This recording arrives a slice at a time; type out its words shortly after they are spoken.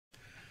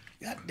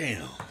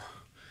Goddamn.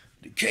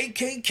 The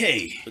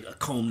KKK. I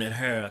comb that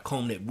hair, I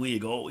comb that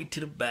wig all the way to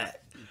the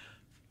back.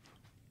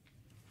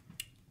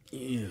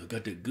 Yeah,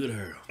 got that good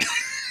hair.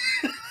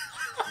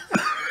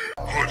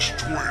 Hodge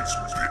Twins,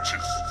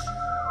 bitches.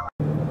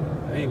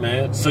 Hey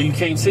man, so you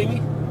can't see me?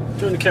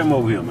 Turn the camera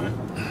over here, man.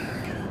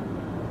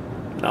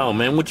 No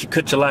man, what you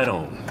cut your light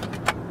on?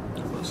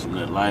 Some of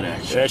that light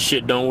action. That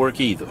shit don't work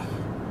either.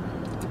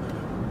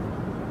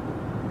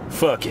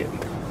 Fuck it.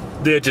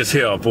 They'll just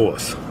hear our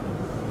voice.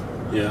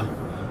 Yeah.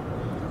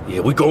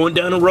 Yeah, we going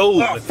down the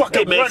road. Oh, fuck,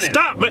 hey, I'm man, running.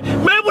 stop, man.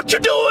 Man, what you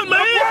doing, man?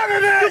 I'm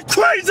running it.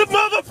 You crazy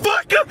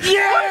motherfucker.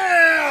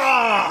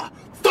 Yeah!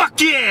 Fuck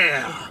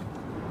yeah!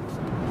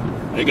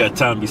 Ain't got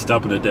time to be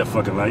stopping at that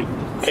fucking light.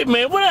 Hey,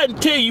 man, what I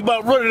didn't tell you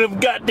about running them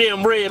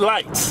goddamn red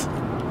lights?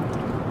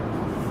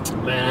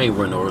 Man, I ain't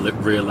running no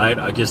red light.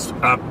 I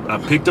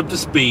picked up the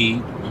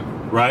speed,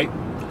 right?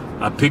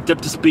 I picked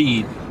up the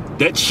speed.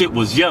 That shit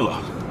was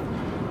yellow.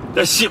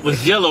 That shit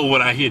was yellow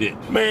when I hit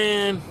it.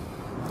 Man,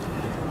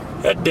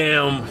 that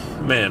damn,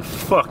 man,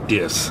 fuck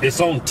this. It's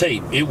on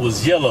tape. It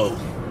was yellow.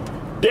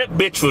 That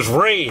bitch was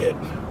red.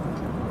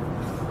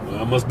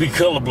 Well, I must be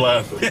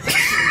colorblind.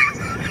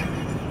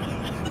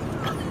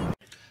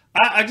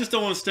 I just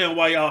don't understand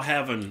why y'all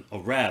having a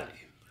rally.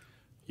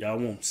 Y'all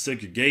want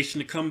segregation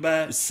to come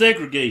back?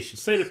 Segregation.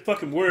 Say the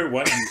fucking word,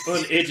 white you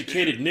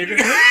uneducated nigger.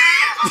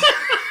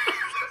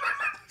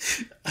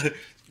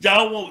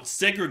 Y'all want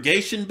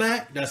segregation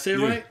back? Did I say it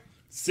right?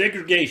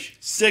 Segregation.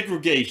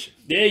 Segregation.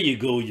 There you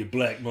go, you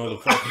black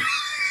motherfucker.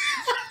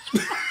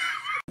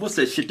 What's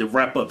that shit to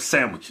wrap up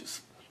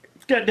sandwiches?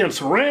 Goddamn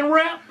saran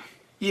wrap?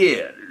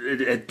 Yeah,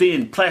 that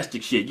thin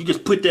plastic shit. You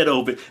just put that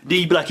over it. Then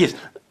you be like this.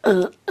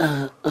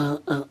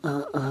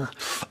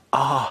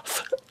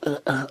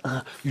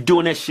 You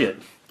doing that shit,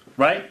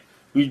 right?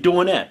 You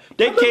doing that?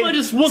 They can't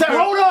just say,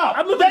 hold up.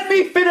 Let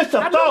me finish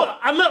the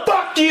thought.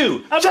 Fuck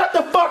you. Shut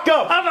the fuck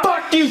up.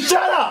 Fuck you.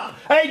 Shut up.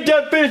 I ain't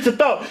done finished the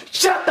thought.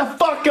 Shut the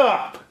fuck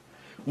up.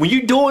 When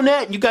you doing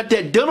that, and you got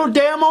that dental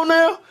dam on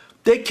there.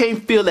 They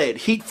can't feel that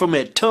heat from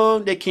that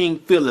tongue. They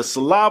can't feel the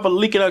saliva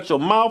leaking out your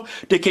mouth.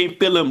 They can't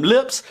feel them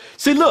lips.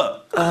 See,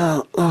 look.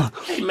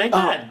 Hey, man,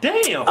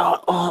 goddamn.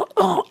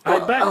 All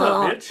right, back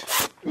up,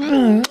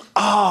 bitch.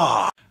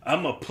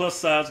 I'm a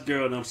plus-size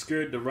girl, and I'm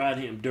scared to ride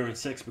him during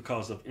sex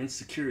because of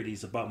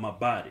insecurities about my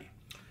body.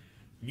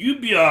 You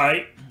be all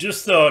right.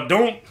 Just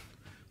don't,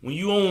 when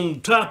you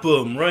on top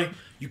of him, right,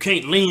 you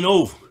can't lean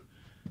over.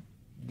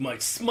 You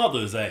might smother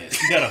his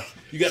ass.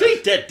 You gotta She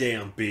ain't that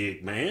damn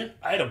big, man.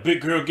 I had a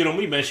big girl get on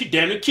me, man. She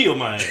damn near killed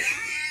my ass.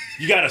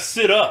 You gotta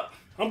sit up.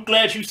 I'm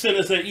glad you sent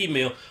us that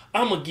email.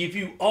 I'm gonna give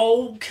you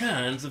all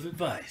kinds of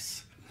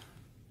advice.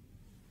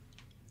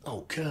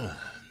 All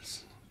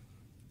kinds.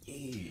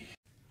 Yeah.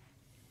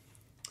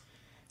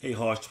 Hey,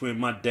 Hodge Twin,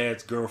 my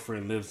dad's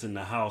girlfriend lives in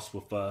the house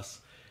with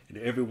us, and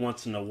every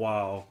once in a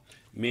while,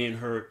 me and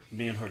her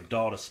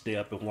daughter stay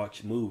up and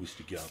watch movies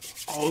together.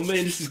 Oh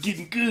man, this is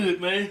getting good,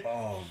 man.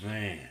 Oh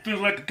man, Feels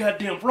like a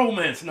goddamn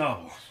romance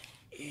novel.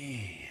 yeah.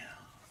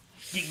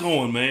 Keep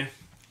going, man.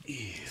 Yeah,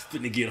 it's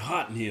finna get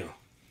hot in here.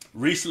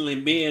 Recently,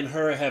 me and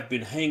her have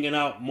been hanging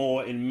out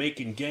more and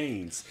making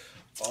games.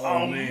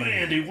 Oh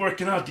man, they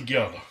working out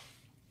together.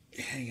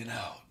 Hanging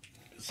out.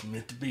 It's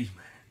meant to be, man.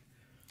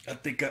 I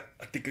think I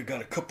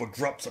got a couple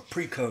drops of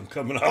pre-cum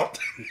coming out.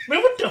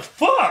 Man, what the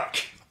fuck?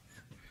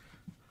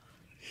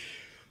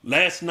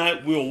 Last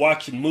night we were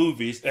watching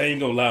movies. I ain't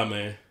gonna lie,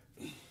 man.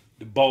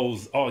 The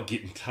balls are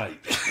getting tight.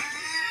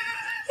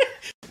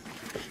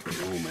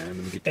 Oh man, let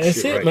me get this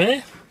That's shit it, right.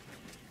 man.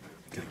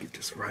 Gotta get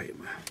this right,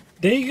 man.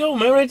 There you go,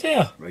 man, right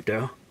there. Right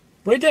there?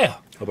 Right there. How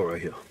about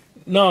right here?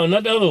 No,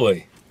 not the other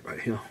way. Right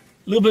here? A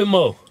little bit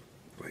more.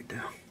 Right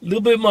there? A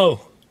little bit more.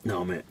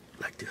 No, man.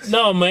 Like this.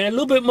 No, man, a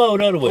little bit more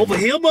the other way. Over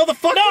here,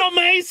 motherfucker? No,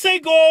 man, he say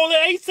go all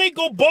there. He say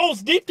go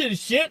balls deep to the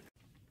shit.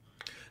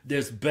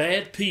 There's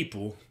bad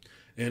people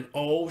in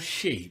all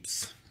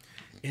shapes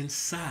and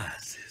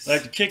sizes.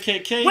 Like the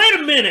KKK? Wait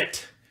a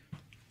minute!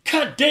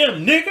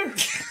 Goddamn nigger!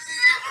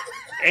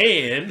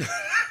 And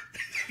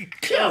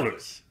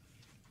colors.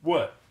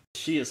 What?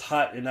 She is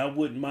hot and I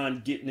wouldn't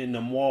mind getting in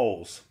them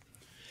walls.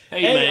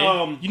 Hey, Hey,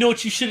 man, you know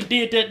what you should have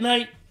did that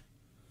night?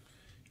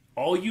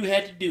 All you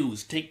had to do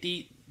was take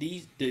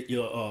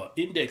your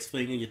index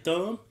finger and your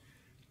thumb,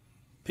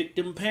 pick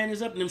them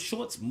panties up and them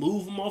shorts,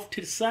 move them off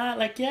to the side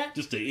like that.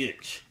 Just an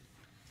inch.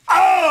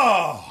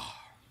 oh!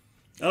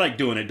 I like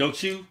doing it,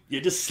 don't you? Yeah,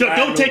 just So slide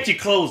don't it take over. your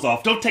clothes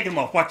off. Don't take them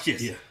off. Watch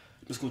this. Yeah.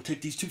 I'm just gonna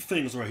take these two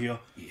fingers right here.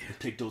 Yeah. And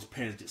take those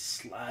pants, just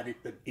slide it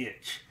an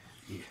inch.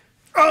 Yeah.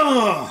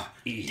 Yeah.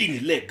 Then you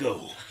let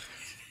go.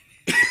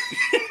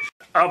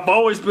 I've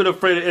always been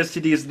afraid of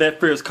STDs, and that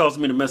fear has caused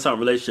me to mess out in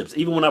relationships.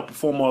 Even when I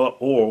perform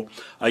oral,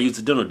 I use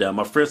the dental dam.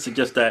 My friends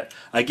suggest that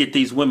I get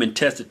these women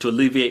tested to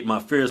alleviate my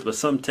fears, but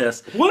some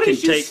tests What can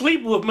is you take...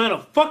 sleep with, man? A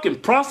fucking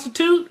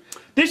prostitute?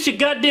 This your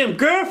goddamn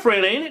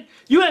girlfriend, ain't it?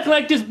 You act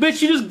like this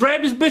bitch, you just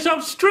grabbed this bitch off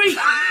the street.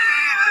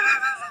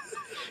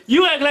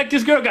 You act like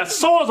this girl got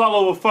sores all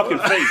over her fucking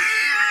face.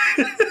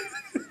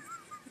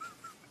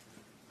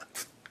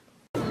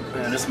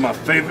 Man, Man, this is my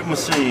favorite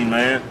machine,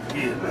 man.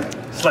 Yeah, man.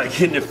 It's like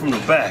hitting it from the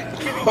back.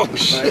 Oh,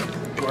 shit.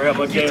 Right? Grab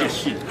my damn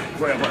shit.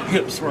 Grab my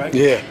hips, right?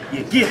 Yeah.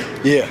 Yeah, get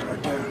it. Yeah.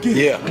 Right there. Get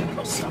Yeah. it.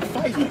 Oh, stop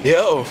fighting. Yeah,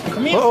 uh-oh.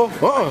 Come here.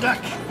 Uh-oh.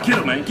 Get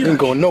her, man. Get her. Ain't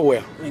going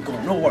nowhere. Ain't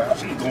going nowhere.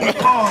 She ain't going.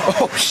 Oh,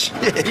 Oh,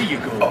 shit. there you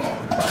go.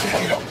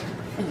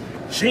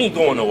 Oh. She ain't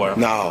going nowhere.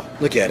 No,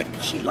 look at it.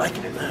 She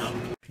liking it now.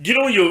 Get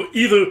on your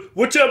either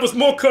whichever's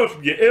more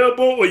comfortable, your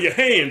elbow or your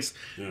hands.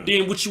 Yeah.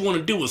 Then what you want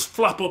to do is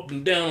flop up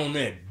and down on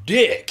that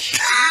dick,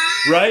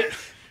 right?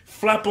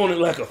 Flop on it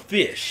like a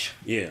fish.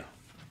 Yeah.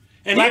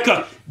 And like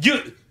a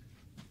you.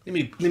 Let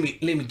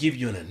me give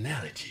you an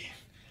analogy.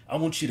 I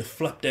want you to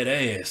flop that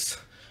ass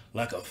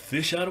like a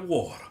fish out of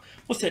water.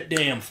 What's that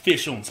damn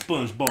fish on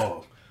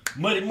SpongeBob?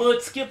 Muddy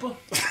Mud Skipper?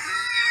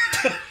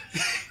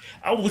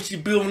 I want you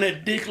building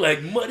that dick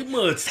like Muddy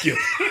Mud Skipper.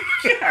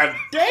 God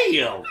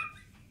damn!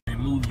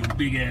 Move your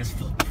big ass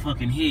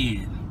fucking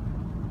head.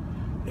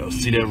 Yo,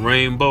 see that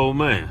rainbow,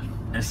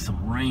 man? That's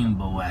some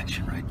rainbow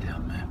action right there,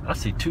 man. I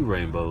see 2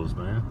 rainbows,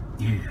 man.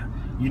 Yeah.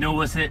 You know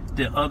what's at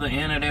the other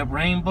end of that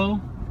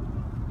rainbow?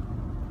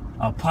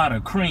 A pot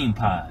of cream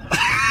pies.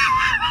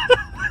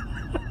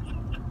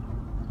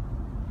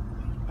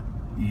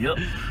 Yep.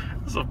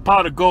 It's a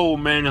pot of gold,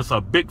 man. It's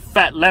a big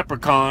fat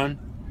leprechaun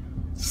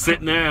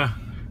sitting there.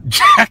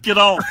 Jack it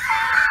off.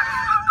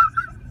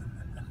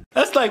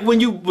 That's like when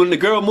the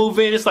girl move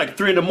in, it's like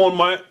 3 in the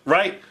morning,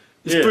 right?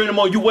 It's 3 in the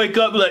morning, you wake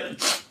up, you're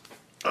like,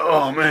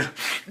 oh man,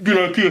 get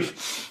on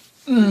kiss.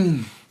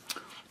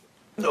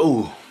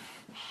 Oh,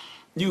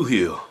 you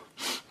here.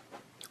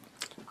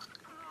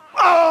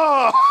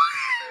 Oh!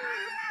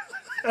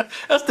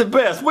 That's the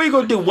best. What you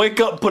gonna do? Wake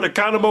up and put a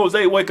condom on?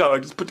 Hey, wake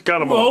up, just put the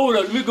condom on. Well, hold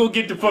up, let me go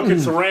get the fucking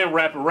saran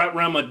wrap and wrap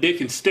around my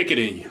dick and stick it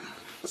in you.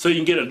 So you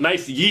can get a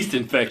nice yeast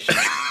infection.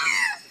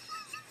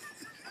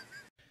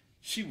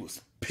 She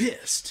was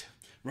pissed,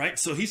 right?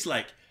 So he's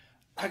like,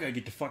 I gotta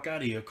get the fuck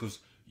out of here because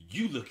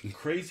you looking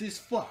crazy as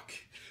fuck.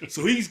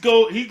 So he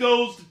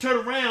goes to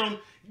turn around,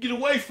 get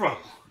away from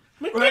him.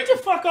 Man, right? Get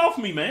the fuck off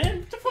me, man.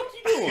 What the fuck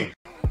you doing?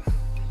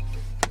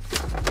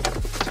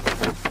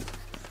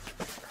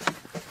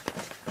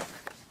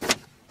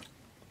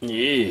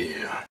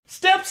 Yeah.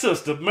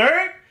 Stepsister,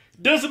 married.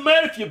 Doesn't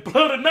matter if you're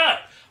blood or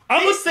not.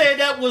 I'ma say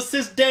that was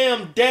his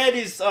damn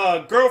daddy's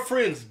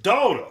girlfriend's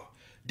daughter.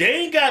 They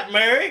ain't got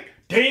married.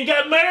 They ain't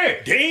got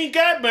married. They ain't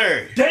got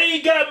married. They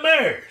ain't got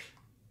married.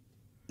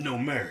 No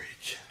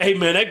marriage. Hey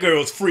man, that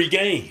girl's free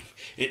game.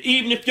 And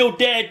even if your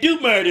dad do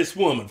marry this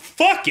woman,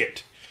 fuck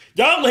it.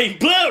 Y'all ain't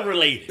blood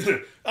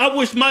related. I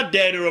wish my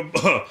daddy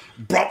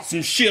brought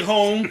some shit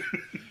home,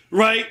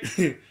 right?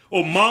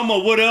 Or mama,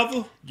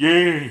 whatever.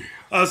 Yeah.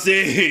 I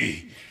said,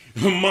 hey,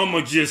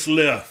 mama just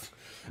left.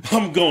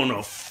 I'm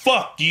gonna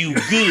fuck you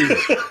good.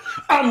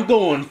 I'm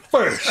going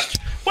first.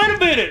 Wait a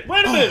minute.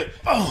 Man,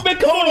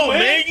 come on,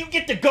 man. You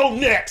get to go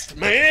next,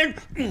 man.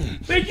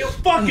 Man, you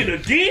fucking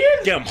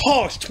again? Damn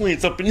Hodge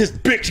Twins up in this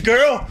bitch,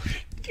 girl.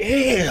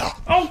 Yeah.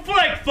 I'm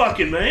flank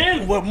fucking,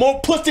 man. Well, more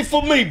pussy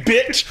for me,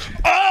 bitch.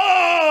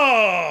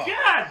 Oh!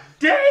 God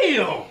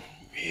damn.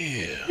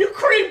 Yeah. You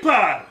cream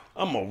pie.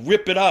 I'm gonna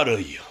rip it out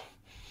of you.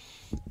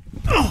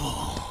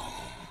 Oh.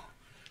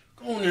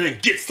 Go on in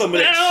and get some of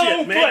that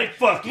shit, man. Flank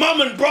fucking.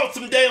 Mama brought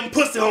some damn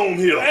pussy home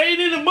here. I ain't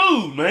in the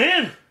mood,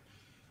 man.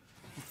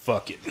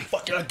 Fuck it,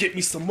 I'll get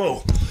me some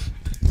more.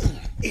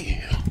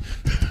 Yeah.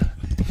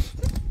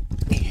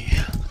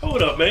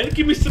 Hold up, man.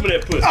 Give me some of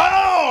that pussy.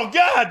 Oh,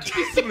 God. Give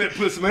me some of that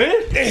pussy, man.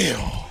 Damn.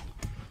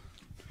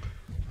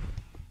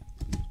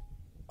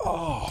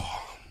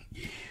 Oh.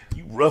 Yeah.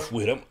 You rough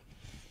with him.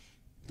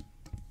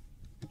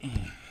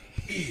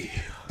 Yeah.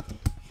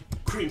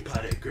 Cream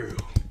pie that girl.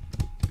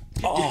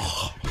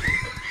 Oh.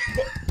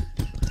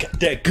 Got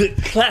that good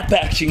clap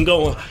action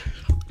going.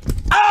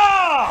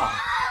 Ah!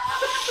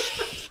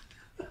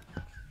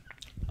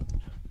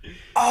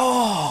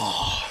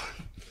 Oh.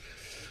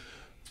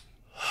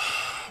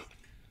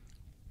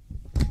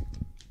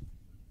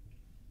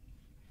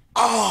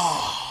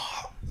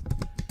 Oh.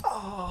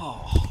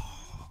 Oh.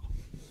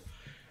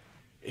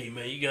 Hey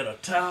man, you got a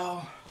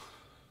towel?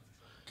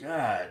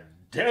 God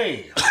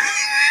damn.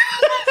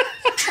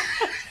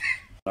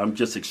 I'm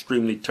just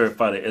extremely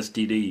terrified of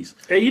STDs.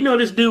 Hey, you know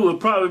this dude would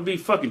probably be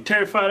fucking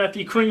terrified after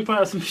he cream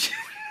pie some shit.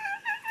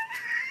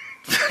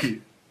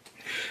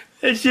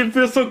 That shit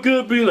feels so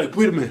good being like,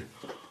 wait a minute.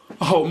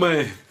 Oh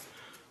man,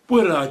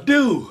 what did I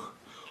do?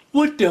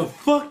 What the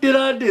fuck did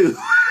I do?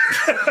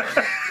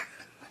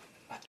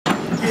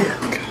 Yeah.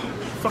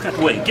 Fuck out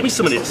the way. Give me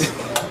some of this.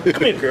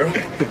 Come here, girl.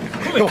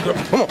 Come here, girl.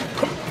 Come on.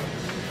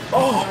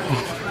 Oh.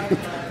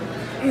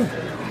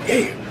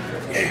 Yeah.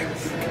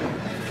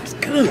 It's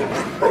good.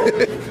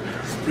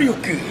 It's real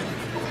good.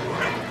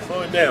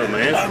 Slow it down,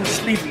 man. I'm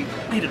just need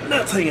the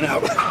nuts hanging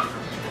out.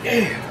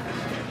 Yeah.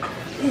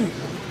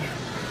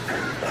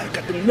 I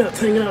got the nuts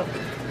hanging out.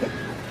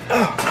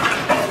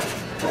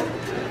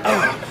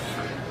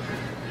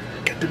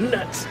 Got the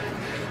nuts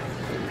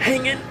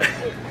hanging.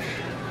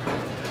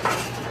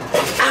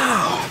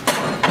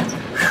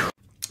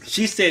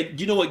 She said,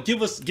 you know what?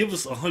 Give us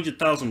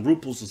 100,000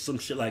 rupees or some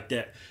shit like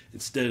that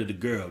instead of the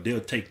girl.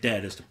 They'll take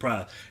that as the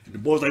prize. And the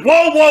boy's like,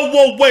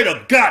 whoa, wait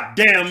a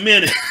goddamn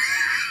minute.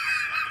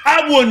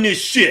 I won this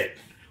shit.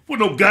 With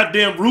no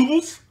goddamn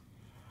rubles.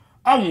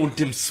 I want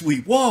them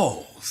sweet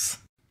walls.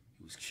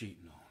 He was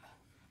cheating on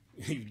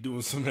her. He was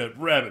doing some of that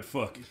rabbit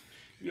fucking.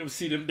 You ever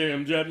see them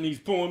damn Japanese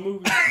porn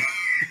movies?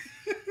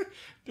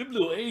 Them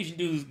little Asian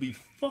dudes be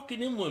fucking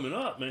them women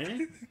up,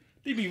 man.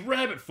 They be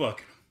rabbit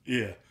fucking.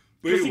 Yeah.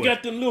 Because he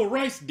got them little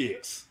rice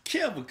dicks.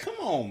 Kevin, come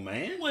on,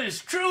 man. Well, it's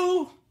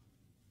true.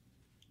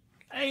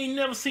 I ain't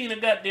never seen a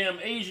goddamn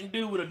Asian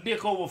dude with a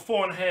dick over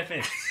 4.5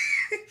 inches.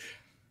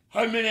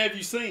 How many have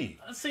you seen?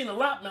 I've seen a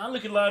lot, man. I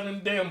look at a lot of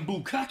them damn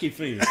bukkake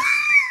films.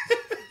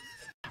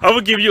 I'm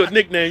gonna give you a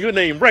nickname. Your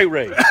name, Ray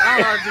Ray.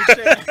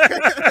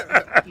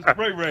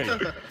 Ray Ray.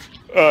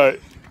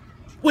 Alright.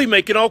 We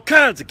making all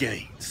kinds of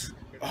gains.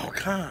 All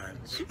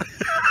kinds.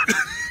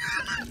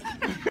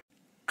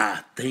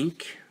 I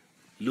think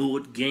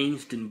Lord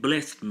Gainston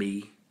blessed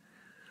me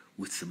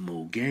with some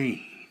more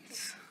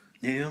gains.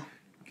 Yeah?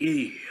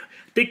 Yeah.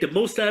 I think the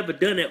most I ever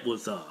done that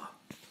was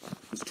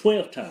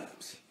 12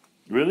 times.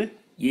 Really?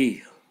 Yeah.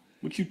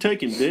 What you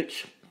taking,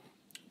 bitch?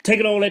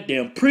 Taking all that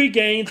damn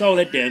pre-gains, all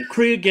that damn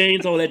career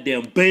gains, all that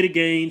damn beta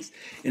gains,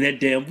 and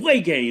that damn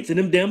whey gains, and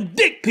them damn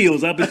dick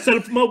pills I've been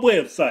selling from my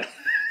website.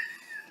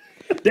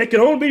 That can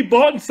only be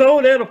bought and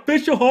sold at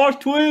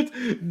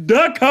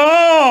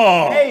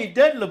officialhodgetwins.com. Hey,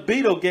 that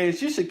libido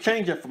gains, you should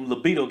change that from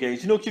libido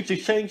gains. You know what you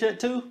should change that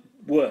to?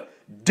 What?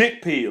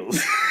 Dick pills.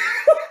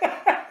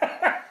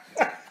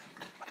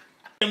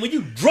 And when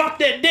you drop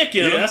that dick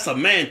in, that's a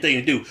man thing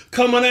to do.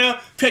 Come on out,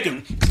 take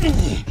him,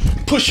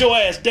 push your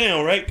ass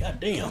down, right?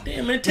 God damn.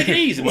 Damn, man, take it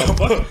easy,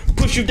 motherfucker.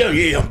 Push you down.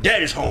 Yeah,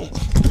 daddy's home.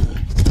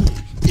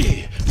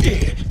 Yeah,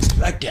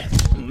 like that.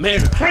 Man,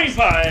 cream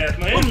pie ass,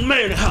 man. I'm the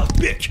man in the house,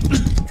 bitch.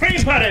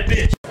 Cream pie that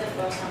bitch.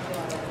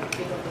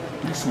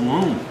 Need some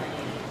room.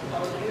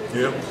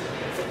 Yep.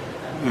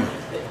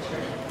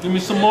 Give me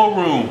some more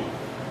room.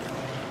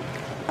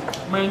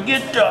 Man,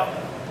 get the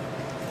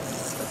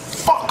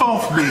fuck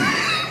off me.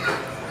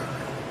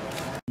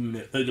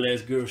 That ugly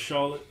ass girl,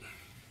 Charlotte.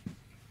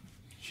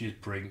 She was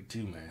pregnant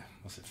too, man.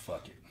 I said,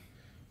 fuck it.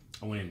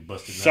 I went in and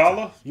busted.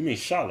 Charlotte? You mean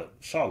Charlotte?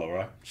 Charlotte,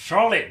 right?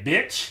 Charlotte,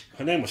 bitch.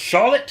 Her name was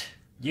Charlotte?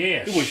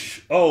 Yeah. It was.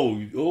 Oh,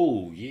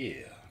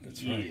 yeah.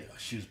 That's right. Yeah,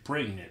 she was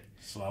pregnant.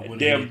 So I went.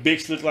 Damn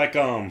bitch looked like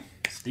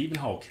Stephen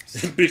Hawkins.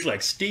 Bitch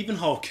like Stephen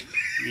Hawkins.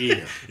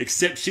 Yeah.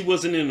 Except she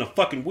wasn't in a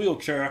fucking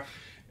wheelchair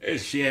and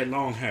she had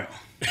long hair.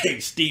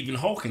 Hey, Stephen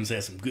Hawkins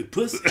had some good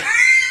pussy.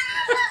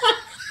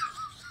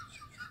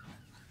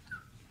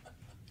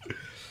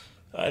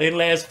 I didn't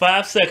last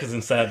 5 seconds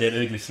inside that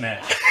ugly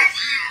snatch.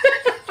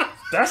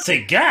 I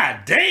said,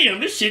 God damn,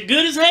 this shit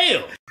good as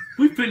hell.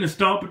 We finna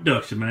start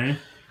production, man.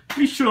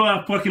 We show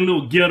our fucking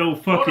little ghetto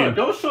fucking. Hold on,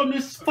 don't show them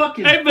this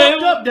fucking hey, man,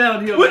 fucked up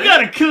down here, we man.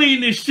 gotta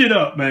clean this shit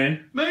up,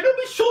 man. Man, don't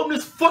be showing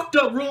this fucked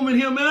up room in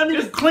here, man. I need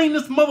to clean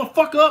this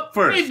motherfucker up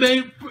first. Hey,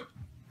 man,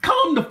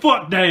 calm the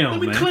fuck down,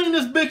 Let me clean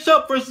this bitch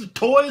up versus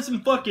toys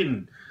and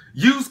fucking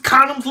used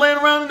condoms laying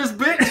around in this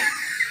bitch.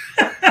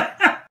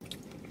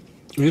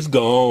 It's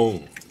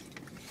gone.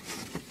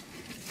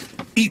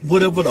 Eat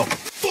whatever the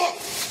fuck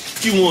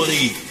you want to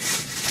eat.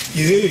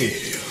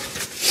 Yeah.